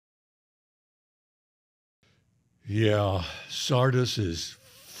Yeah, Sardis is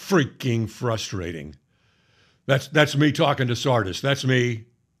freaking frustrating. That's me talking to Sardis. That's me.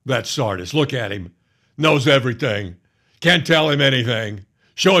 That's Sardis. Look at him. Knows everything. Can't tell him anything.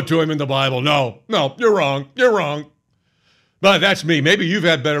 Show it to him in the Bible. No, you're wrong. You're wrong. But that's me. Maybe you've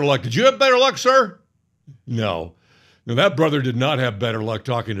had better luck. Did you have better luck, sir? No. No, that brother did not have better luck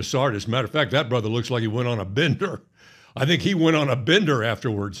talking to Sardis. Matter of fact, that brother looks like he went on a bender. I think he went on a bender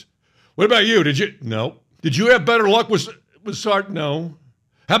afterwards. What about you? Did you? No. Did you have better luck with Sardis? No.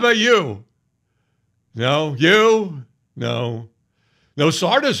 How about you? No. You? No. No,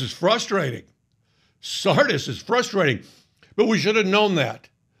 Sardis is frustrating. Sardis is frustrating. But we should have known that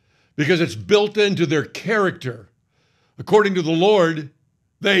because it's built into their character. According to the Lord,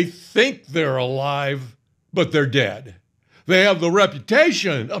 they think they're alive, but they're dead. They have the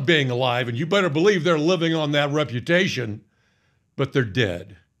reputation of being alive, and you better believe they're living on that reputation, but they're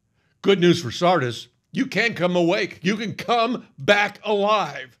dead. Good news for Sardis, you can come awake. You can come back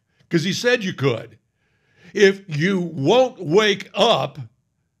alive because he said you could. If you won't wake up,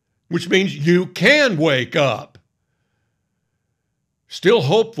 which means you can wake up, still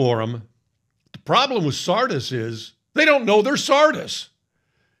hope for them. The problem with Sardis is they don't know they're Sardis.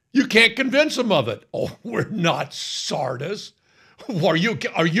 You can't convince them of it. Oh, we're not Sardis. Are you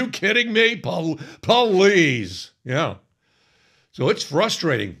kidding me? Please. Yeah. So it's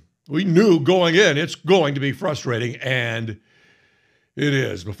frustrating. We knew going in it's going to be frustrating, and it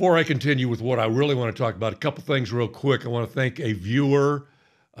is. Before I continue with what I really want to talk about, a couple things real quick. I want to thank a viewer,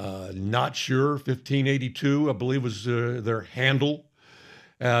 Not Sure, 1582, I believe was their handle,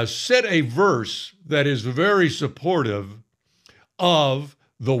 said a verse that is very supportive of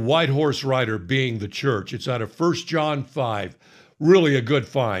the white horse rider being the church. It's out of 1 John 5. Really a good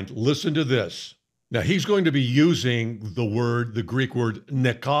find. Listen to this. Now, he's going to be using the Greek word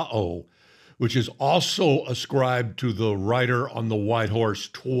nekao, which is also ascribed to the rider on the white horse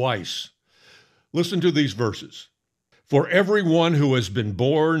twice. Listen to these verses. For everyone who has been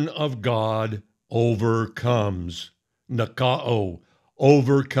born of God overcomes, nekao,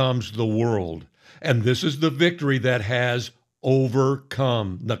 overcomes the world. And this is the victory that has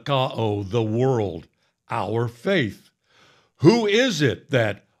overcome, nekao, the world, our faith. Who is it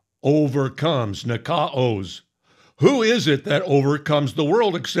that overcomes, nekaos? Who is it that overcomes the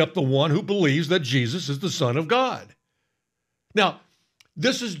world except the one who believes that Jesus is the Son of God? Now,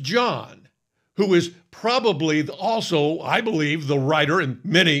 this is John, who is probably also, I believe, the writer, and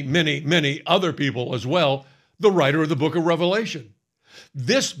many other people as well, the writer of the book of Revelation.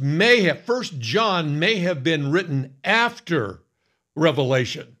 This may have, 1 John may have been written after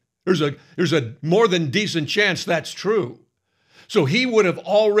Revelation. There's a more than decent chance that's true. So he would have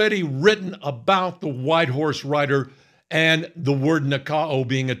already written about the white horse rider and the word nekao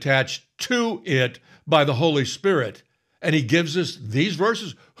being attached to it by the Holy Spirit. And he gives us these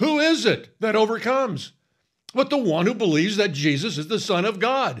verses. Who is it that overcomes? But the one who believes that Jesus is the Son of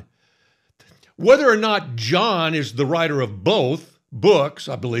God. Whether or not John is the writer of both books,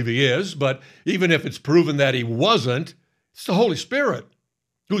 I believe he is, but even if it's proven that he wasn't, it's the Holy Spirit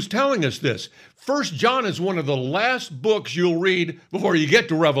who's telling us this. 1 John is one of the last books you'll read before you get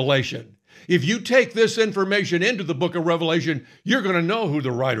to Revelation. If you take this information into the book of Revelation, you're going to know who the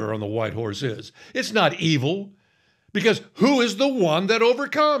rider on the white horse is. It's not evil, because who is the one that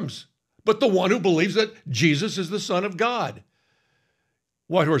overcomes? But the one who believes that Jesus is the Son of God.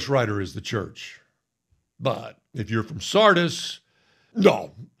 White horse rider is the church. But if you're from Sardis,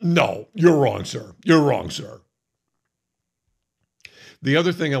 no, you're wrong, sir. You're wrong, sir. The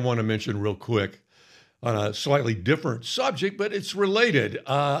other thing I want to mention real quick on a slightly different subject, but it's related.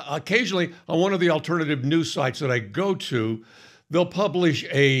 Occasionally on one of the alternative news sites that I go to, they'll publish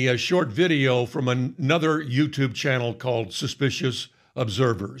a short video from another YouTube channel called Suspicious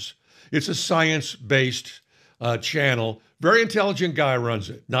Observers. It's a science-based channel. Very intelligent guy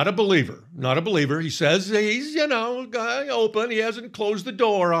runs it. Not a believer. He says he's, guy open. He hasn't closed the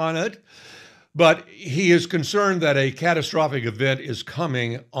door on it. But he is concerned that a catastrophic event is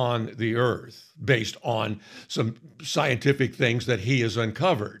coming on the earth based on some scientific things that he has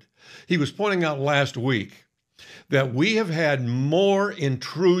uncovered. He was pointing out last week that we have had more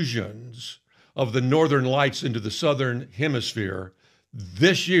intrusions of the northern lights into the southern hemisphere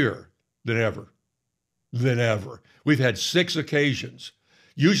this year than ever. We've had 6 occasions.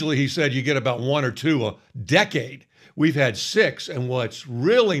 Usually, he said, you get about 1 or 2 a decade. We've had 6, and what's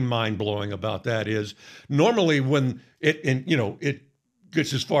really mind-blowing about that is normally when it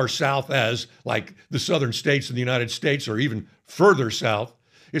gets as far south as like the southern states in the United States or even further south,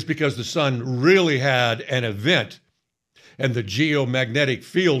 it's because the sun really had an event. and the geomagnetic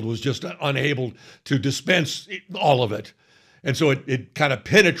field was just unable to dispense all of it. And so it kind of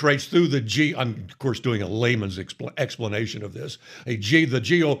penetrates through I'm of course doing a layman's explanation of this. The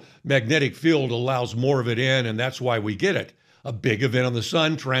geomagnetic field allows more of it in, and that's why we get it. A big event on the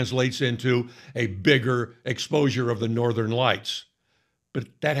sun translates into a bigger exposure of the northern lights. But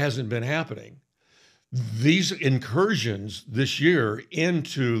that hasn't been happening. These incursions this year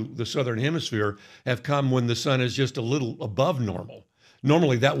into the southern hemisphere have come when the sun is just a little above normal.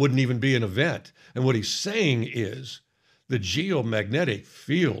 Normally, that wouldn't even be an event. And what he's saying is the geomagnetic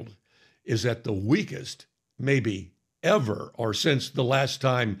field is at the weakest, maybe ever, or since the last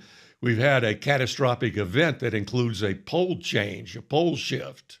time we've had a catastrophic event that includes a pole change, a pole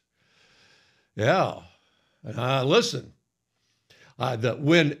shift. Yeah. Listen,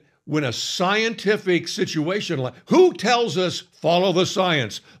 when a scientific situation, like who tells us follow the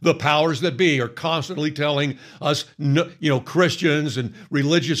science? The powers that be are constantly telling us, Christians and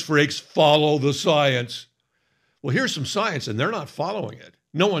religious freaks follow the science. Well, here's some science, and they're not following it.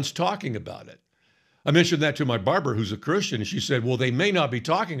 No one's talking about it. I mentioned that to my barber, who's a Christian, and she said, well, they may not be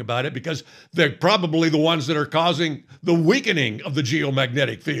talking about it because they're probably the ones that are causing the weakening of the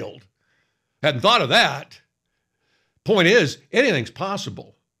geomagnetic field. Hadn't thought of that. Point is, anything's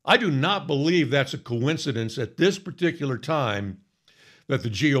possible. I do not believe that's a coincidence at this particular time that the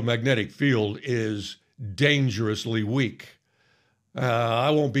geomagnetic field is dangerously weak.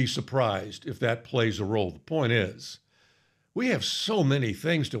 I won't be surprised if that plays a role. The point is, we have so many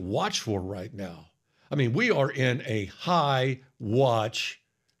things to watch for right now. I mean, we are in a high watch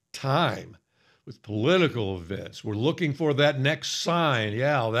time with political events. We're looking for that next sign.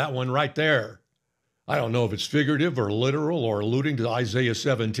 Yeah, that one right there. I don't know if it's figurative or literal or alluding to Isaiah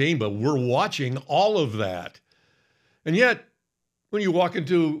 17, but we're watching all of that. And yet, when you walk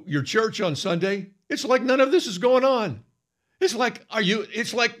into your church on Sunday, it's like none of this is going on. It's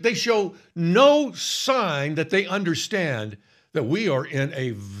like they show no sign that they understand that we are in a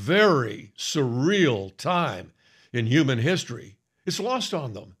very surreal time in human history. It's lost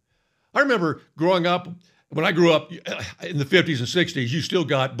on them. I remember growing up, when I grew up in the 50s and 60s, you still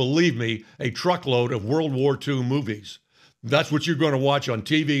got, believe me, a truckload of World War II movies. That's what you're going to watch on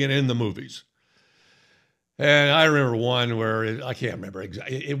TV and in the movies. And I remember one where, I can't remember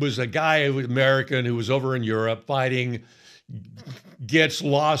exactly, it was a guy, who was American, who was over in Europe fighting, gets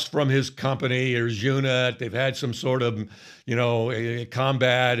lost from his company or his unit. They've had some sort of, a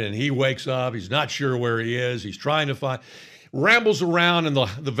combat, and he wakes up. He's not sure where he is. He's trying to find, rambles around in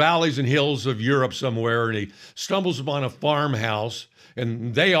the valleys and hills of Europe somewhere, and he stumbles upon a farmhouse,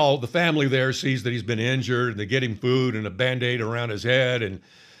 and the family there sees that he's been injured, and they get him food and a Band-Aid around his head, and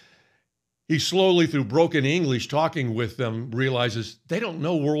he slowly, through broken English, talking with them, realizes they don't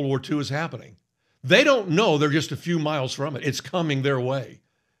know World War II is happening. They don't know they're just a few miles from it. It's coming their way.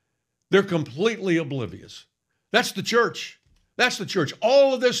 They're completely oblivious. That's the church. That's the church.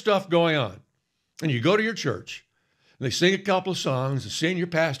 All of this stuff going on. And you go to your church, and they sing a couple of songs. The senior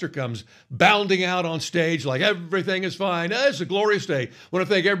pastor comes bounding out on stage like everything is fine. It's a glorious day. I want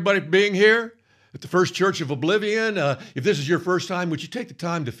to thank everybody for being here at the First Church of Oblivion. If this is your first time, would you take the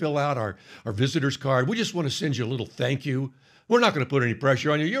time to fill out our visitor's card? We just want to send you a little thank you. We're not going to put any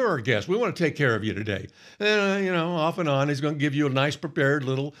pressure on you. You're our guest. We want to take care of you today. And, off and on, he's going to give you a nice prepared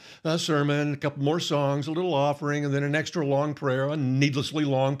little sermon, a couple more songs, a little offering, and then an extra long prayer, a needlessly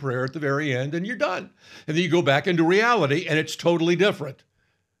long prayer at the very end, and you're done. And then you go back into reality, and it's totally different.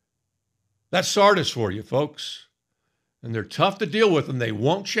 That's Sardis for you, folks. And they're tough to deal with, and they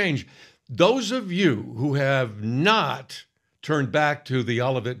won't change. Those of you who have not turned back to the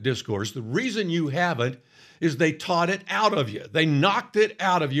Olivet Discourse, the reason you haven't is they taught it out of you. They knocked it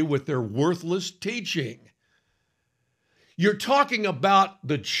out of you with their worthless teaching. You're talking about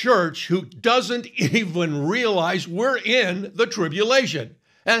the church who doesn't even realize we're in the tribulation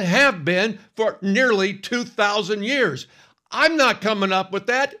and have been for nearly 2,000 years. I'm not coming up with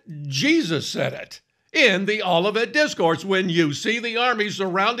that. Jesus said it in the Olivet Discourse. When you see the army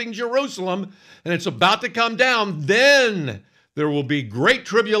surrounding Jerusalem and it's about to come down, then there will be great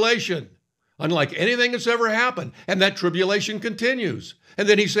tribulation, unlike anything that's ever happened. And that tribulation continues. And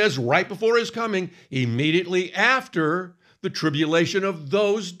then he says, right before his coming, immediately after the tribulation of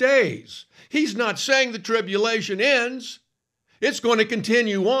those days. He's not saying the tribulation ends. It's going to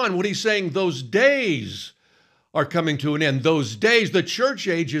continue on. What he's saying, those days are coming to an end. Those days, the church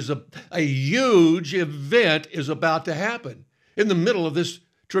age is a huge event is about to happen in the middle of this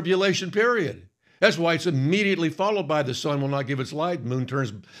tribulation period. That's why it's immediately followed by the sun will not give its light, moon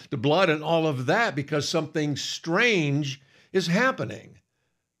turns to blood, and all of that, because something strange is happening.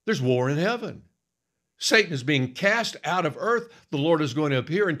 There's war in heaven. Satan is being cast out of earth. The Lord is going to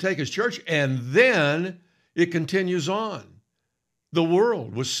appear and take his church. And then it continues on. The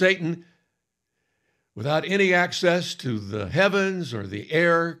world with Satan without any access to the heavens or the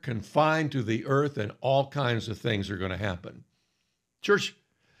air, confined to the earth, and all kinds of things are going to happen. Church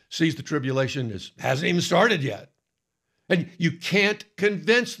sees the tribulation hasn't even started yet. And you can't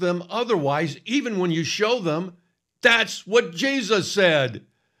convince them otherwise, even when you show them that's what Jesus said.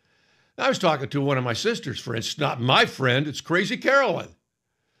 I was talking to one of my sister's friends. It's not my friend, it's Crazy Carolyn.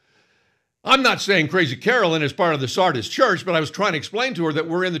 I'm not saying Crazy Carolyn is part of the Sardis church, but I was trying to explain to her that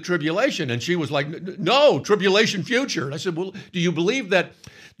we're in the tribulation. And she was like, no, tribulation future. And I said, well, do you believe that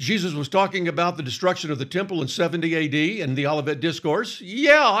Jesus was talking about the destruction of the temple in 70 AD and the Olivet Discourse?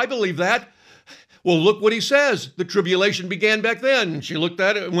 Yeah, I believe that. Well, look what he says. The tribulation began back then. And she looked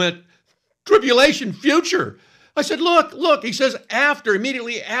at it and went, tribulation future. I said, look, he says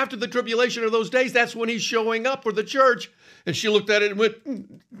immediately after the tribulation of those days, that's when he's showing up for the church. And she looked at it and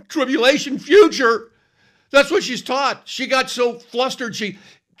went, tribulation future. That's what she's taught. She got so flustered, she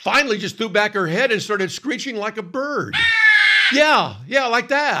finally just threw back her head and started screeching like a bird. Yeah, like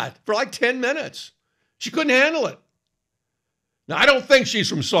that, for like 10 minutes. She couldn't handle it. Now, I don't think she's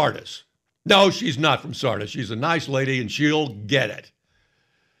from Sardis. No, she's not from Sardis. She's a nice lady and she'll get it.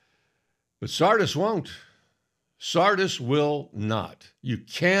 But Sardis won't. Sardis will not. You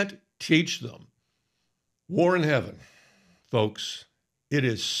can't teach them. War in heaven. Folks, it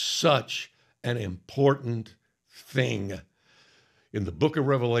is such an important thing in the book of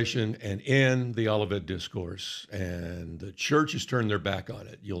Revelation and in the Olivet Discourse, and the church has turned their back on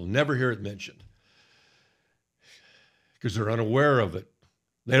it. You'll never hear it mentioned because they're unaware of it.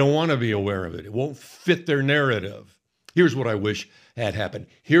 They don't want to be aware of it. It won't fit their narrative. Here's what I wish had happened.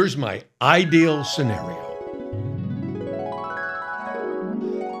 Here's my ideal scenario.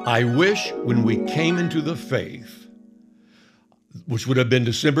 I wish when we came into the faith, which would have been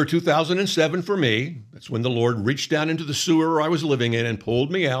December 2007 for me. That's when the Lord reached down into the sewer I was living in and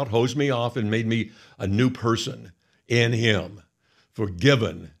pulled me out, hosed me off, and made me a new person in him,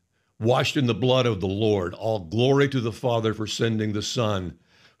 forgiven, washed in the blood of the Lord. All glory to the Father for sending the Son.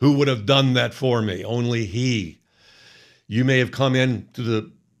 Who would have done that for me? Only he. You may have come into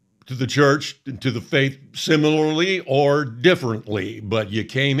the church, to the faith similarly or differently, but you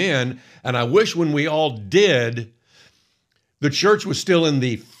came in, and I wish when we all did, the church was still in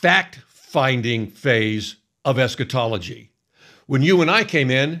the fact-finding phase of eschatology. When you and I came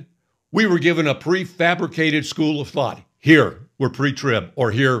in, we were given a prefabricated school of thought. Here, we're pre-trib,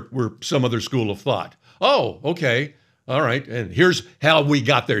 or here, we're some other school of thought. Oh, okay, all right, and here's how we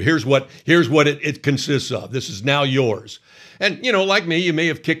got there. Here's what it consists of. This is now yours. And, like me, you may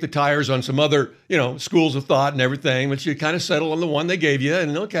have kicked the tires on some other, schools of thought and everything, but you kind of settle on the one they gave you,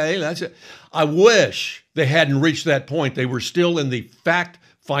 and okay, that's it. I wish they hadn't reached that point. They were still in the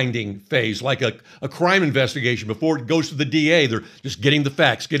fact-finding phase, like a crime investigation. Before it goes to the DA, they're just getting the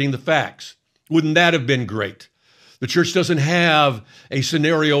facts. Wouldn't that have been great? The church doesn't have a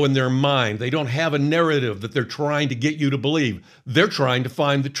scenario in their mind. They don't have a narrative that they're trying to get you to believe. They're trying to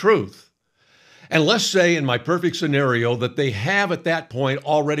find the truth. And let's say in my perfect scenario that they have at that point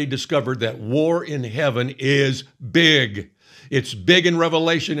already discovered that war in heaven is big. It's big in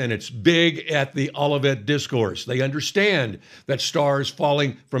Revelation and it's big at the Olivet Discourse. They understand that stars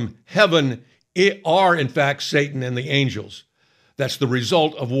falling from heaven are in fact Satan and the angels. That's the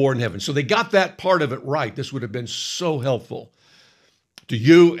result of war in heaven. So they got that part of it right. This would have been so helpful to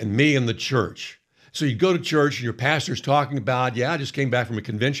you and me and the church. So you go to church and your pastor's talking about, I just came back from a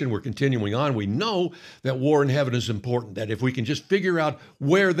convention, we're continuing on. We know that war in heaven is important, that if we can just figure out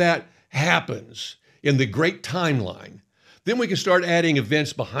where that happens in the great timeline, then we can start adding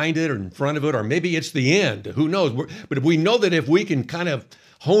events behind it or in front of it, or maybe it's the end, who knows. But if we know that if we can kind of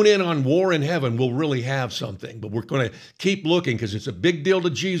hone in on war in heaven, we'll really have something. But we're going to keep looking because it's a big deal to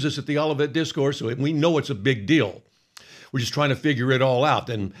Jesus at the Olivet Discourse, so we know it's a big deal. We're just trying to figure it all out.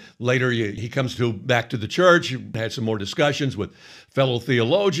 And later he comes back to the church, had some more discussions with fellow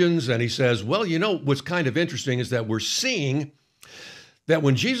theologians, and he says, well, what's kind of interesting is that we're seeing that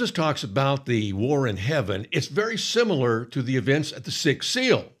when Jesus talks about the war in heaven, it's very similar to the events at the sixth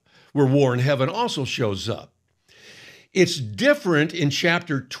seal, where war in heaven also shows up. It's different in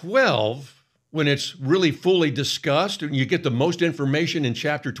chapter 12, when it's really fully discussed, and you get the most information in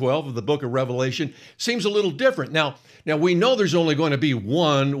chapter 12 of the book of Revelation. Seems a little different. Now we know there's only going to be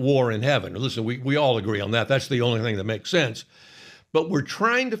one war in heaven. Listen, we all agree on that. That's the only thing that makes sense. But we're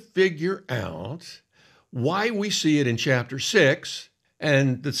trying to figure out why we see it in chapter 6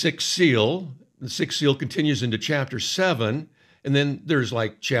 and the sixth seal. The sixth seal continues into chapter 7, and then there's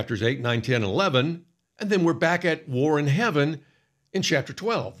like chapters 8, 9, 10, 11, And then we're back at war in heaven in chapter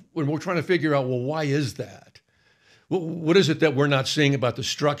 12, when we're trying to figure out, well, why is that? What is it that we're not seeing about the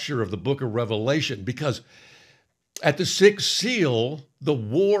structure of the book of Revelation? Because at the sixth seal, the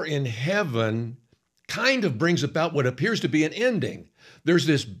war in heaven kind of brings about what appears to be an ending. There's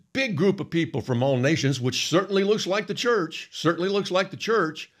this big group of people from all nations, which certainly looks like the church,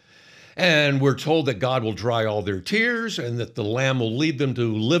 and we're told that God will dry all their tears and that the Lamb will lead them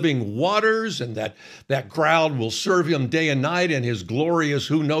to living waters and that crowd will serve him day and night in his glorious,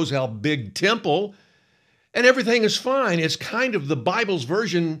 who knows how big temple. And everything is fine. It's kind of the Bible's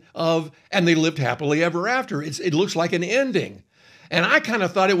version of, and they lived happily ever after. It looks like an ending. And I kind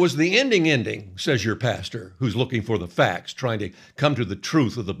of thought it was the ending, says your pastor, who's looking for the facts, trying to come to the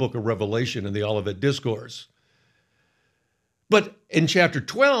truth of the book of Revelation and the Olivet Discourse. But in chapter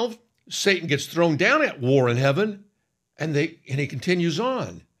 12, Satan gets thrown down at war in heaven, and he continues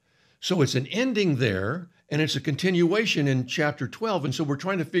on. So it's an ending there, and it's a continuation in chapter 12. And so we're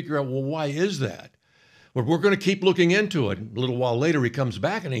trying to figure out, well, why is that? Well, we're going to keep looking into it. A little while later, he comes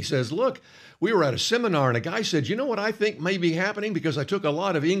back and he says, look, we were at a seminar and a guy said, you know what I think may be happening? Because I took a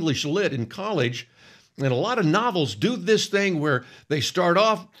lot of English lit in college, and a lot of novels do this thing where they start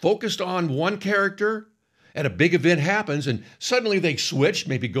off focused on one character and a big event happens and suddenly they switch,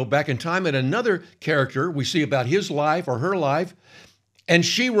 maybe go back in time, and another character we see about his life or her life, and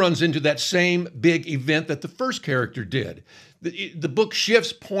she runs into that same big event that the first character did. The book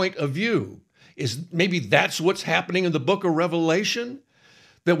shifts point of view. Maybe that's what's happening in the book of Revelation,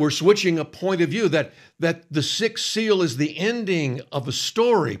 that we're switching a point of view, that the sixth seal is the ending of a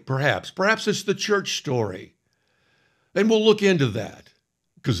story, perhaps. Perhaps it's the church story. And we'll look into that,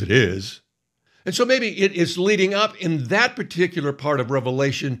 because it is. And so maybe it is leading up in that particular part of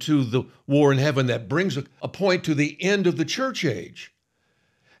Revelation to the war in heaven that brings a point to the end of the church age.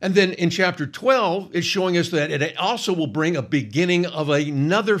 And then in chapter 12, it's showing us that it also will bring a beginning of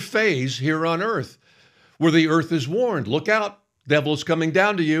another phase here on earth, where the earth is warned. Look out, devil is coming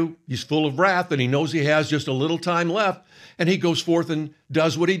down to you. He's full of wrath, and he knows he has just a little time left. And he goes forth and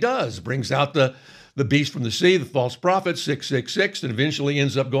does what he does, brings out the beast from the sea, the false prophet, 666, and eventually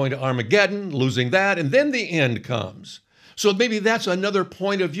ends up going to Armageddon, losing that, and then the end comes. So maybe that's another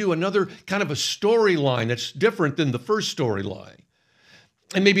point of view, another kind of a storyline that's different than the first storyline.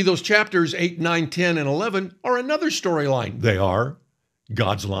 And maybe those chapters 8, 9, 10, and 11 are another storyline. They are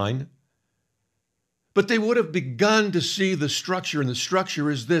God's line. But they would have begun to see the structure, and the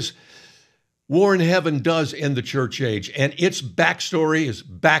structure is this. War in heaven does end the church age, and its backstory is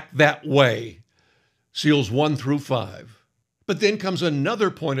back that way. Seals 1 through 5. But then comes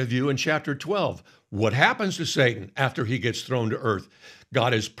another point of view in chapter 12. What happens to Satan after he gets thrown to earth?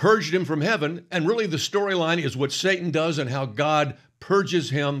 God has purged him from heaven, and really the storyline is what Satan does and how God purges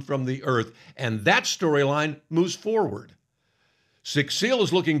him from the earth, and that storyline moves forward. Sixth seal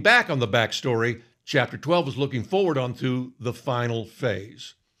is looking back on the backstory. Chapter 12 is looking forward onto the final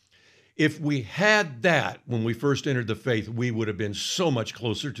phase. If we had that when we first entered the faith, we would have been so much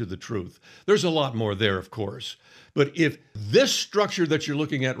closer to the truth. There's a lot more there, of course. But if this structure that you're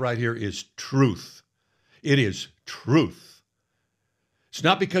looking at right here is truth, it is truth. It's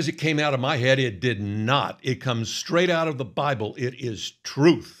not because it came out of my head. It did not. It comes straight out of the Bible. It is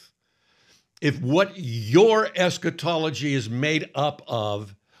truth. If what your eschatology is made up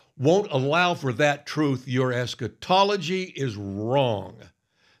of won't allow for that truth, your eschatology is wrong.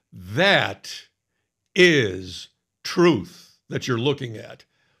 That is truth that you're looking at,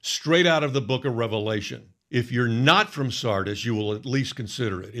 straight out of the book of Revelation. If you're not from Sardis, you will at least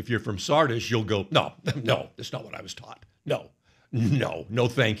consider it. If you're from Sardis, you'll go, no, that's not what I was taught. No,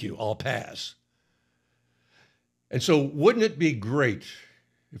 thank you. I'll pass. And so wouldn't it be great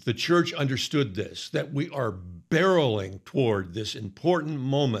if the church understood this, that we are barreling toward this important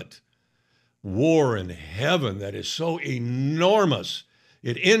moment, war in heaven that is so enormous.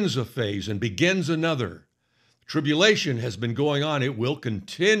 It ends a phase and begins another. Tribulation has been going on. It will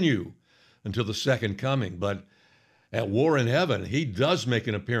continue until the second coming. But at war in heaven, he does make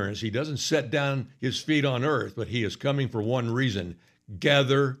an appearance. He doesn't set down his feet on earth, but he is coming for one reason: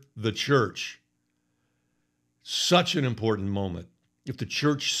 gather the church. Such an important moment. If the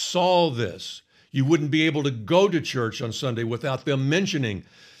church saw this, you wouldn't be able to go to church on Sunday without them mentioning,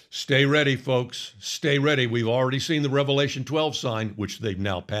 stay ready, folks, stay ready. We've already seen the Revelation 12 sign, which they've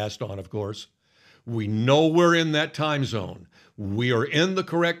now passed on, of course. We know we're in that time zone. We are in the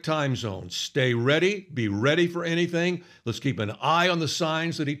correct time zone. Stay ready. Be ready for anything. Let's keep an eye on the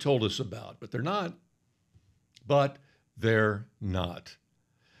signs that he told us about. But they're not.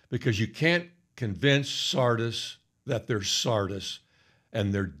 Because you can't convince Sardis that they're Sardis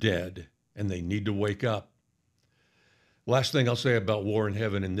and they're dead. and they need to wake up. Last thing I'll say about war in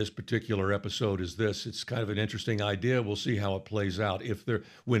heaven in this particular episode is this. It's kind of an interesting idea. We'll see how it plays out.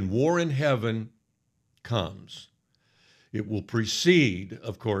 When war in heaven comes, it will precede,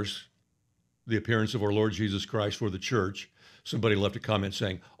 of course, the appearance of our Lord Jesus Christ for the church. Somebody left a comment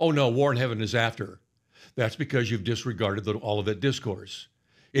saying, oh no, war in heaven is after. That's because you've disregarded the Olivet Discourse.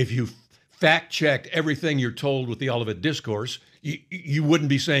 If you fact-checked everything you're told with the Olivet Discourse, you wouldn't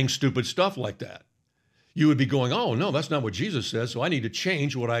be saying stupid stuff like that. You would be going, oh no, that's not what Jesus says, so I need to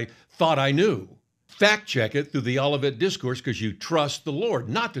change what I thought I knew. Fact-check it through the Olivet Discourse because you trust the Lord.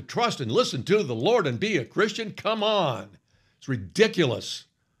 Not to trust and listen to the Lord and be a Christian, come on. It's ridiculous.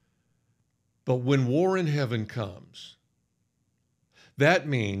 But when war in heaven comes, that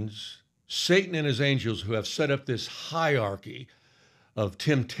means Satan and his angels who have set up this hierarchy of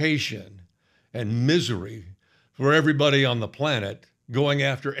temptation and misery for everybody on the planet, going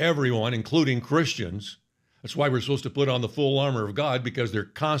after everyone, including Christians. That's why we're supposed to put on the full armor of God, because they're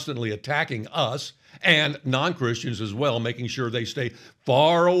constantly attacking us and non-Christians as well, making sure they stay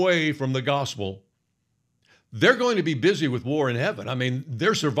far away from the gospel. They're going to be busy with war in heaven. I mean,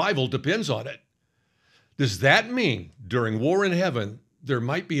 their survival depends on it. Does that mean during war in heaven, there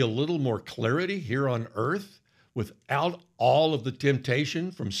might be a little more clarity here on earth without all of the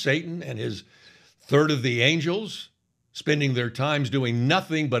temptation from Satan and his third of the angels spending their times doing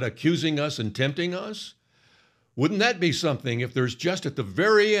nothing but accusing us and tempting us? Wouldn't that be something if there's just at the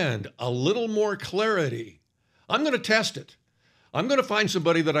very end a little more clarity? I'm going to test it. I'm going to find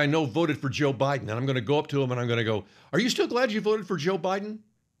somebody that I know voted for Joe Biden, and I'm going to go up to them and I'm going to go, are you still glad you voted for Joe Biden?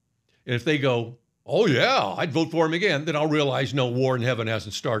 And if they go, oh yeah, I'd vote for him again, then I'll realize no, war in heaven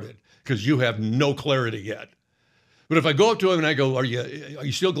hasn't started because you have no clarity yet. But if I go up to him and I go, are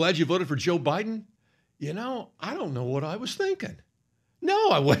you still glad you voted for Joe Biden? You know, I don't know what I was thinking. No,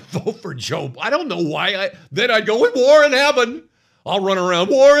 I wouldn't vote for Joe. I don't know why. Then I'd go with war in heaven. I'll run around,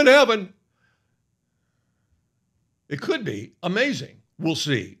 war in heaven. It could be amazing. We'll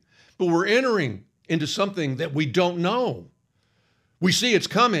see. But we're entering into something that we don't know. We see it's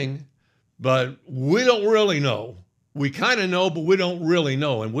coming, but we don't really know. We kind of know, but we don't really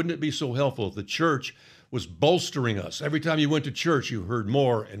know. And wouldn't it be so helpful if the church was bolstering us? Every time you went to church, you heard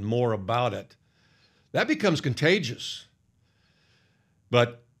more and more about it. That becomes contagious.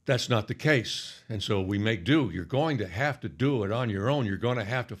 But that's not the case. And so we make do. You're going to have to do it on your own. You're going to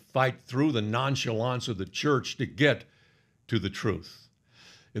have to fight through the nonchalance of the church to get to the truth.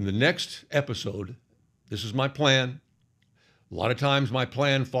 In the next episode, this is my plan. A lot of times my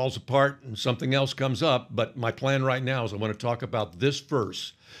plan falls apart and something else comes up, but my plan right now is I want to talk about this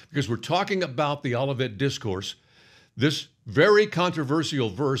verse because we're talking about the Olivet Discourse. This very controversial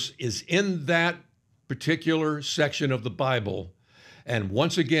verse is in that particular section of the Bible. And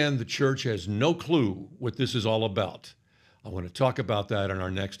once again, the church has no clue what this is all about. I want to talk about that in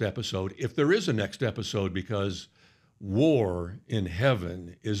our next episode, if there is a next episode, because war in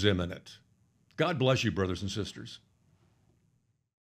heaven is imminent. God bless you, brothers and sisters.